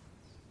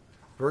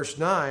 verse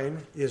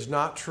 9 is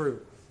not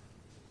true.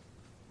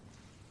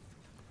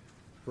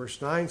 Verse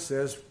 9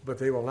 says, but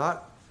they will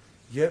not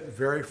get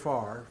very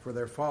far, for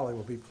their folly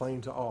will be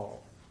plain to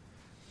all,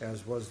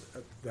 as was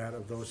that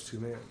of those two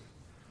men.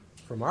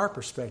 From our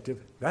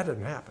perspective, that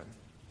didn't happen,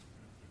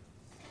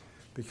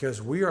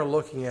 because we are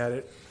looking at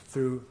it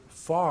through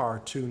far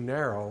too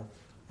narrow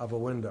of a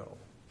window.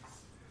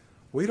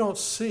 We don't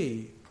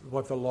see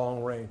what the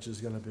long range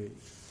is going to be.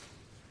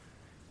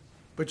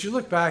 But you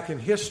look back in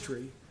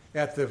history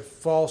at the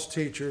false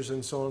teachers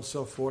and so on and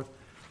so forth,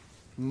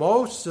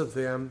 most of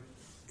them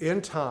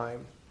in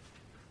time,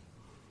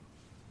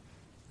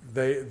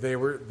 they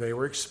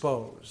were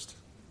exposed.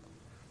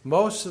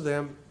 Most of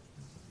them,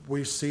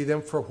 we see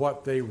them for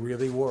what they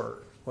really were,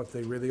 what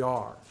they really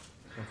are.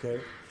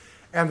 Okay?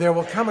 And there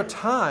will come a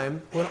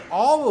time when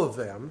all of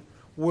them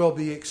will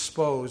be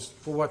exposed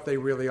for what they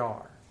really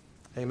are.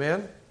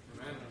 Amen?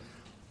 Amen.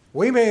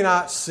 We may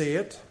not see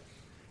it,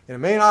 and it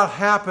may not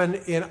happen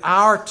in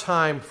our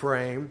time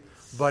frame,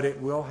 but it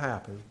will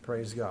happen.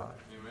 Praise God.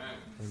 Amen.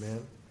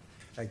 Amen.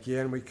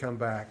 Again, we come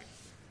back.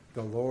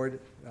 The Lord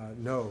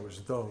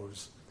knows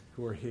those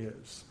who are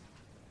His.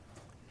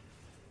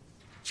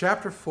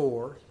 Chapter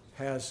 4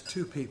 has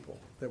two people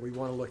that we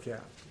want to look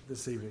at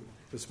this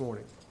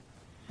morning.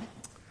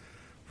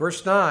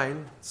 Verse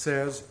 9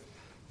 says,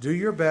 do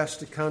your best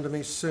to come to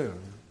me soon,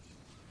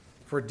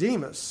 for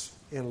Demas,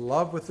 in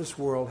love with this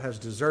world, has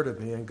deserted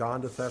me and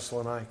gone to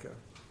Thessalonica.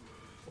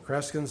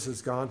 Crescens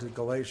has gone to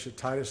Galatia,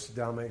 Titus to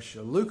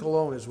Dalmatia. Luke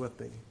alone is with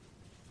me.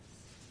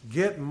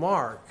 Get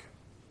Mark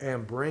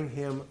and bring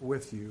him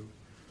with you,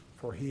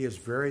 for he is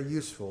very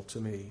useful to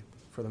me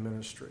for the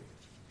ministry.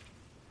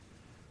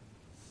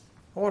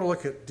 I want to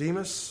look at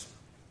Demas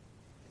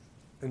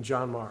and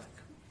John Mark.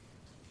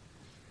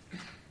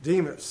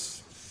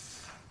 Demas,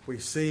 we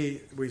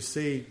see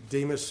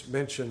Demas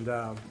mentioned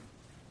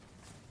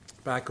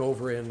back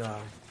over in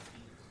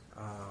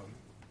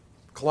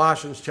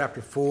Colossians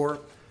chapter 4,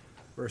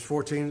 verse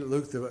 14.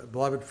 Luke, the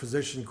beloved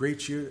physician,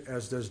 greets you,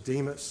 as does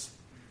Demas.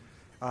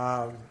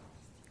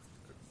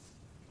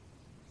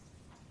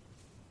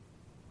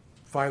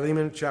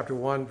 Philemon chapter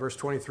 1, verse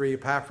 23.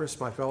 Epaphras,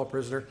 my fellow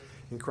prisoner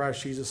in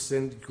Christ Jesus,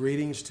 send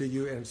greetings to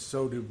you, and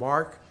so do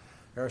Mark,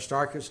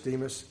 Aristarchus,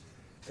 Demas,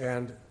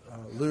 and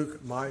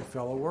Luke, my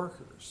fellow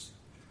workers.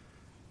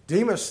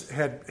 Demas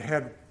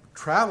had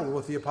traveled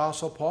with the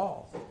Apostle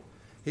Paul.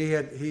 He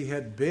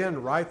had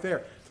been right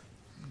there.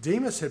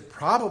 Demas had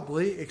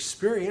probably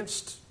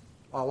experienced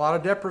a lot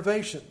of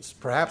deprivations,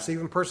 perhaps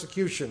even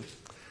persecution,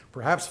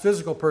 perhaps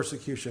physical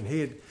persecution.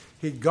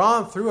 He'd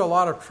gone through a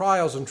lot of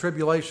trials and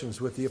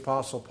tribulations with the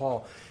Apostle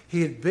Paul.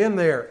 He had been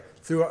there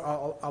through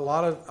a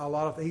lot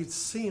of he'd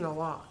seen a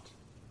lot.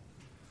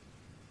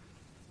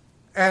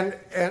 And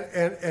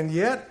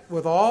yet,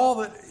 with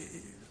all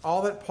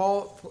that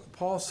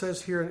Paul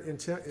says here in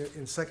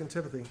 2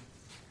 Timothy,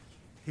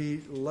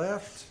 he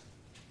left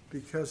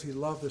because he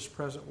loved this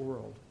present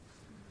world.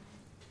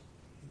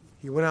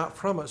 He went out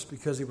from us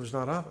because he was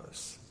not of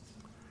us.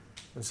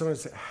 And someone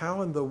said,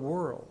 how in the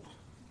world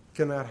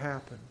can that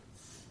happen?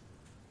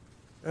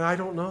 And I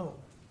don't know.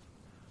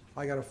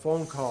 I got a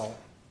phone call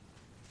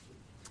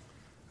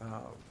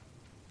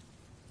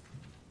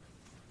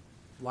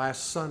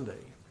last Sunday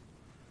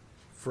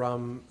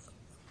from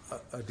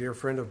a dear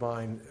friend of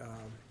mine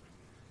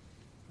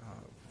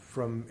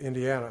from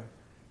Indiana,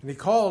 and he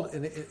called,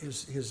 and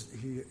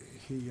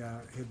he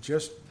had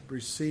just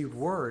received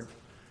word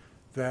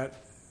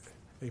that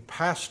a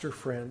pastor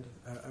friend,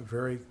 a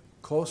very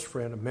close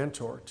friend, a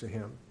mentor to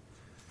him,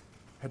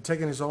 had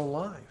taken his own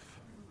life.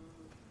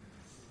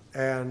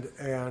 And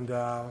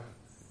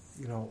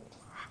you know,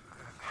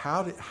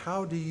 how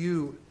do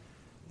you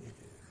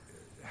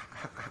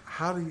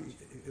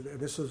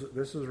this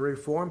is a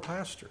Reformed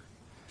pastor,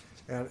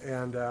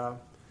 and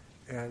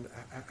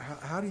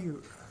how do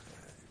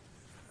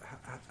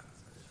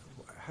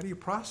you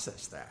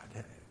process that?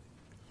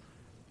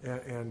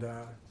 And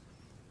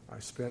I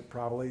spent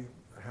probably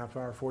a half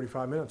hour,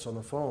 45 minutes on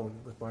the phone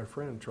with my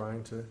friend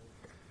trying to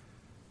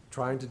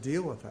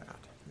deal with that,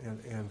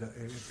 and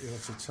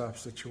it's a tough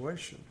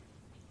situation.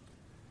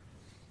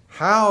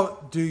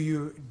 How do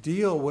you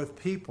deal with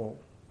people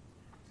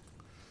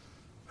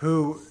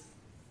who,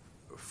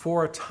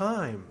 for a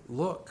time,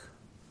 look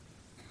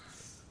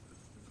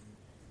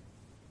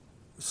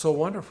so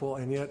wonderful,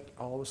 and yet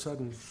all of a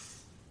sudden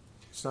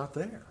it's not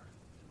there?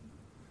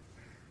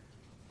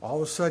 All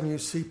of a sudden you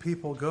see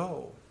people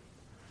go.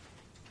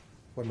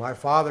 When my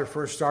father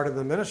first started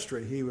the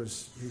ministry, he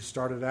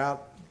started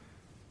out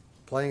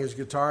playing his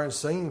guitar and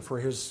singing for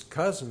his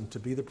cousin to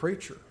be the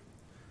preacher.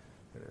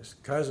 And his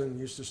cousin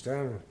used to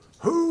stand,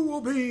 "Who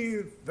will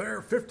be there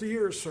 50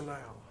 years from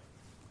now?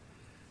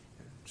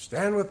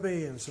 Stand with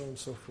me," and so on and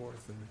so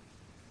forth. And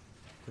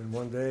then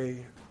one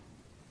day,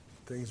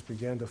 things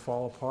began to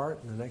fall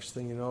apart, and the next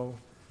thing you know,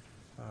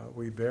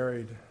 we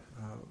buried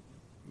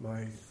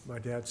my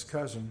dad's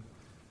cousin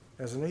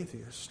as an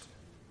atheist.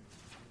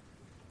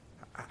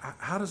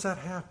 How does that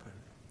happen?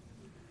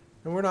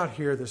 And we're not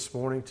here this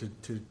morning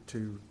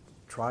to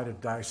try to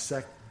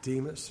dissect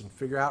Demas and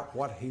figure out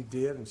what he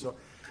did, and so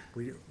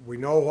we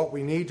know what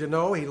we need to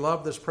know. He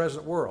loved this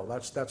present world.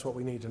 That's what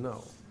we need to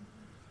know.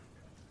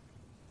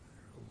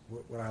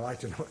 Would I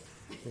like to know?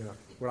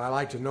 Would I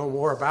like to know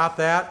more about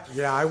that?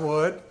 Yeah, I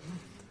would.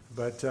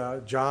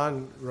 But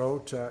John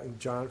wrote in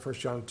 1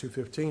 John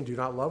 2:15, "Do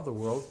not love the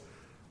world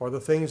or the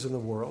things in the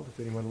world. If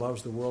anyone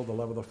loves the world, the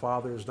love of the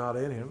Father is not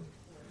in him."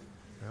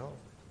 Well,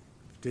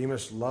 if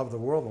Demas loved the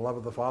world, the love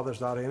of the Father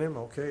is not in him.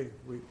 Okay,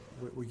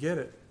 we get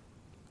it.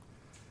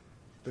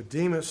 But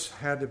Demas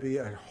had to be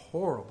a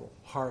horrible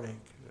heartache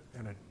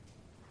and a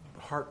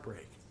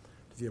heartbreak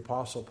to the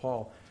Apostle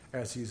Paul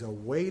as he's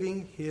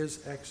awaiting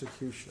his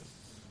execution.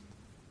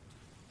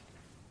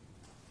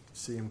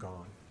 See him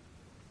gone.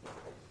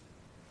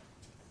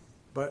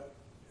 But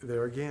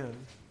there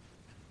again,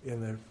 in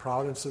the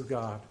providence of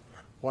God,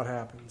 what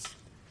happens?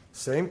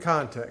 Same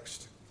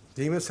context.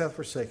 Demas hath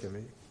forsaken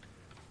me.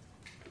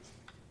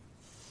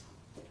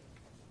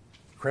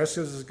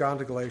 Crescens has gone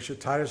to Galatia,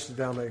 Titus to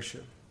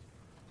Dalmatia.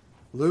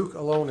 Luke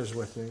alone is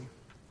with me.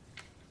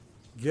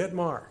 Get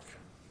Mark.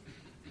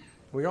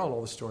 We all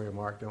know the story of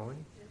Mark, don't we?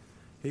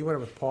 He went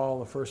with Paul on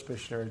the first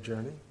missionary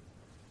journey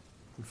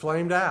and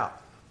flamed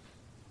out.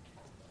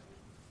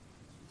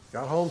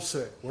 Got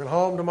homesick. Went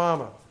home to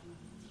Mama.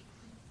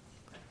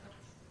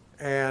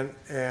 And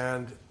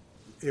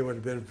it would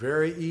have been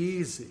very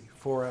easy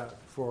well,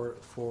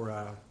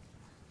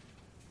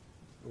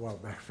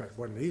 matter of fact, it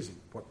wasn't easy.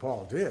 What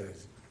Paul did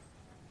is,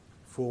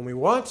 fool me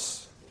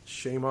once,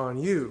 shame on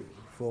you.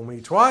 Fool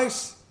me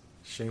twice,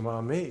 shame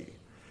on me.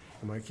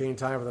 And when it came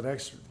time for the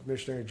next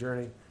missionary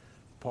journey,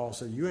 Paul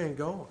said, "You ain't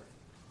going.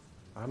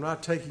 I'm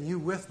not taking you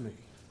with me."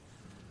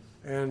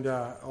 And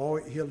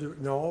he'll do,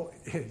 "No,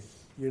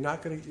 you're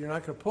not going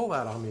to pull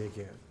that on me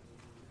again."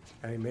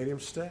 And he made him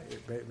stay,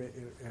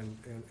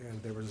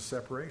 and there was a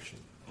separation.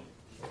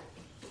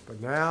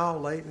 But now,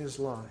 late in his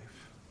life,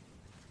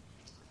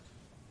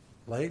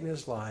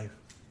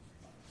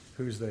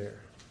 who's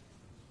there?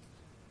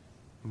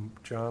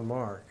 John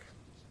Mark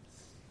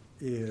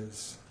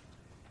is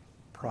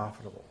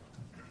profitable.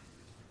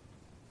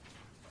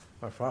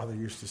 My father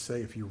used to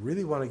say, if you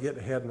really want to get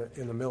ahead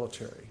in the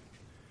military,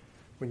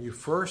 when you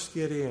first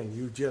get in,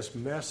 you just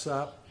mess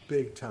up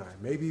big time.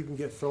 Maybe you can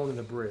get thrown in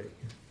the brig.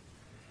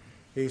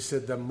 He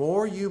said, the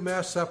more you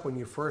mess up when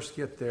you first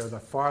get there, the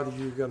farther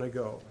you're going to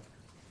go.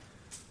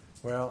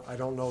 Well, I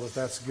don't know that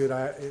that's good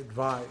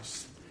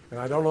advice, and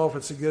I don't know if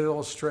it's a good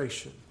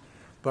illustration,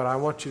 but I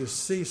want you to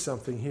see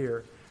something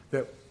here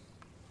that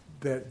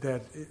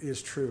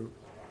is true.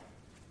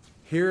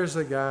 Here's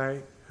a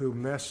guy who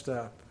messed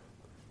up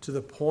to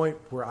the point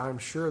where I'm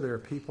sure there are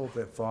people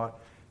that thought,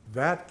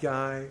 that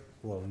guy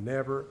will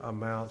never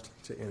amount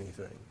to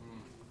anything.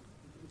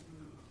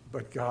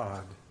 But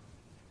God.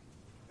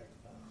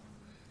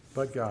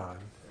 Amen.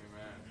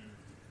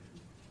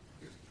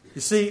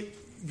 You see,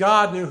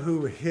 God knew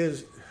who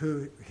his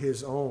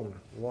own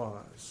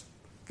was.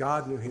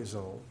 God knew his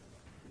own,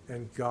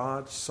 and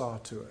God saw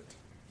to it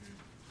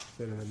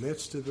that in the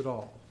midst of it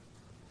all,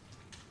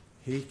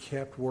 he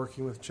kept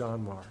working with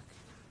John Mark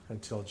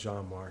until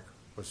John Mark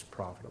was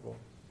profitable.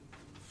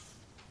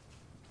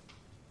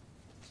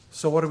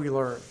 So what do we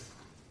learn?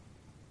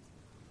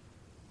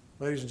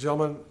 Ladies and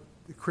gentlemen,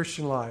 the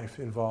Christian life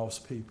involves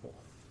people.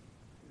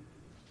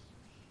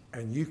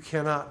 And you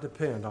cannot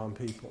depend on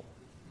people.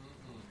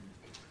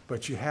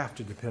 But you have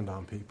to depend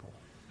on people.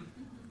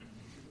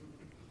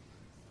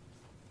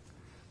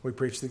 We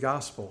preach the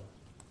gospel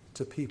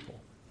to people.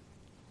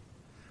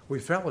 We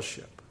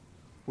fellowship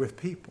with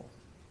people.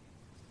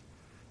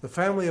 The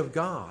family of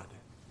God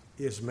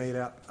is made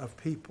up of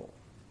people.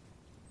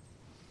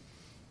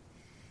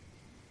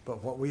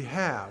 But what we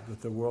have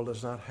that the world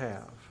does not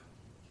have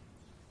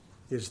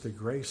is the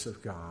grace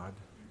of God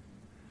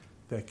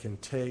that can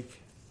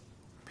take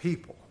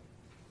people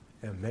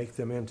and make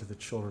them into the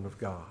children of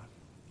God.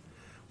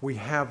 We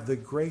have the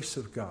grace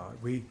of God.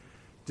 We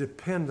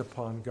depend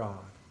upon God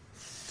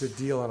to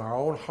deal in our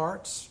own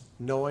hearts,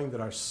 knowing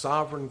that our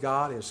sovereign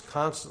God is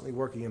constantly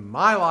working in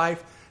my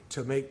life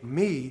to make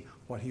me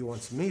what he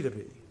wants me to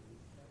be.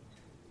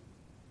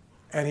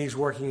 And he's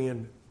working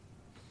in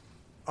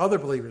other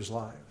believers'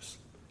 lives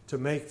to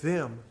make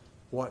them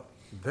what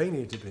they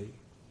need to be.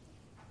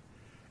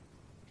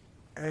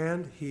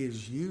 And he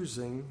is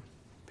using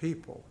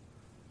people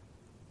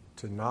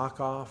to knock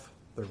off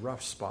the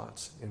rough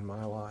spots in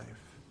my life.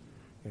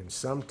 And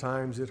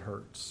sometimes it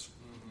hurts.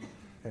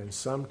 And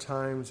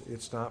sometimes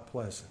it's not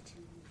pleasant.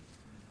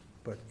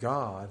 But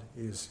God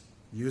is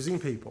using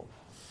people,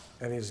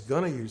 and he's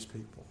going to use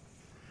people.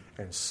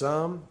 And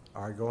some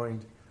are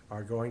going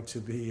to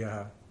be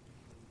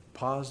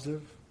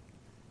positive,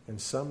 and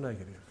some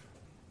negative.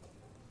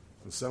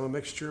 And some a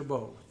mixture of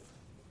both.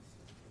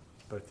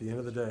 But at the end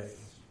of the day,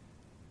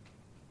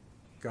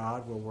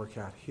 God will work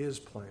out his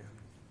plan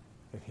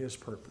and his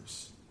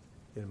purpose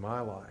in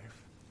my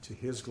life to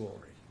his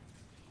glory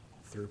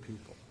through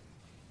people.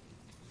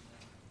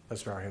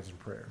 Let's bow our heads in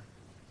prayer.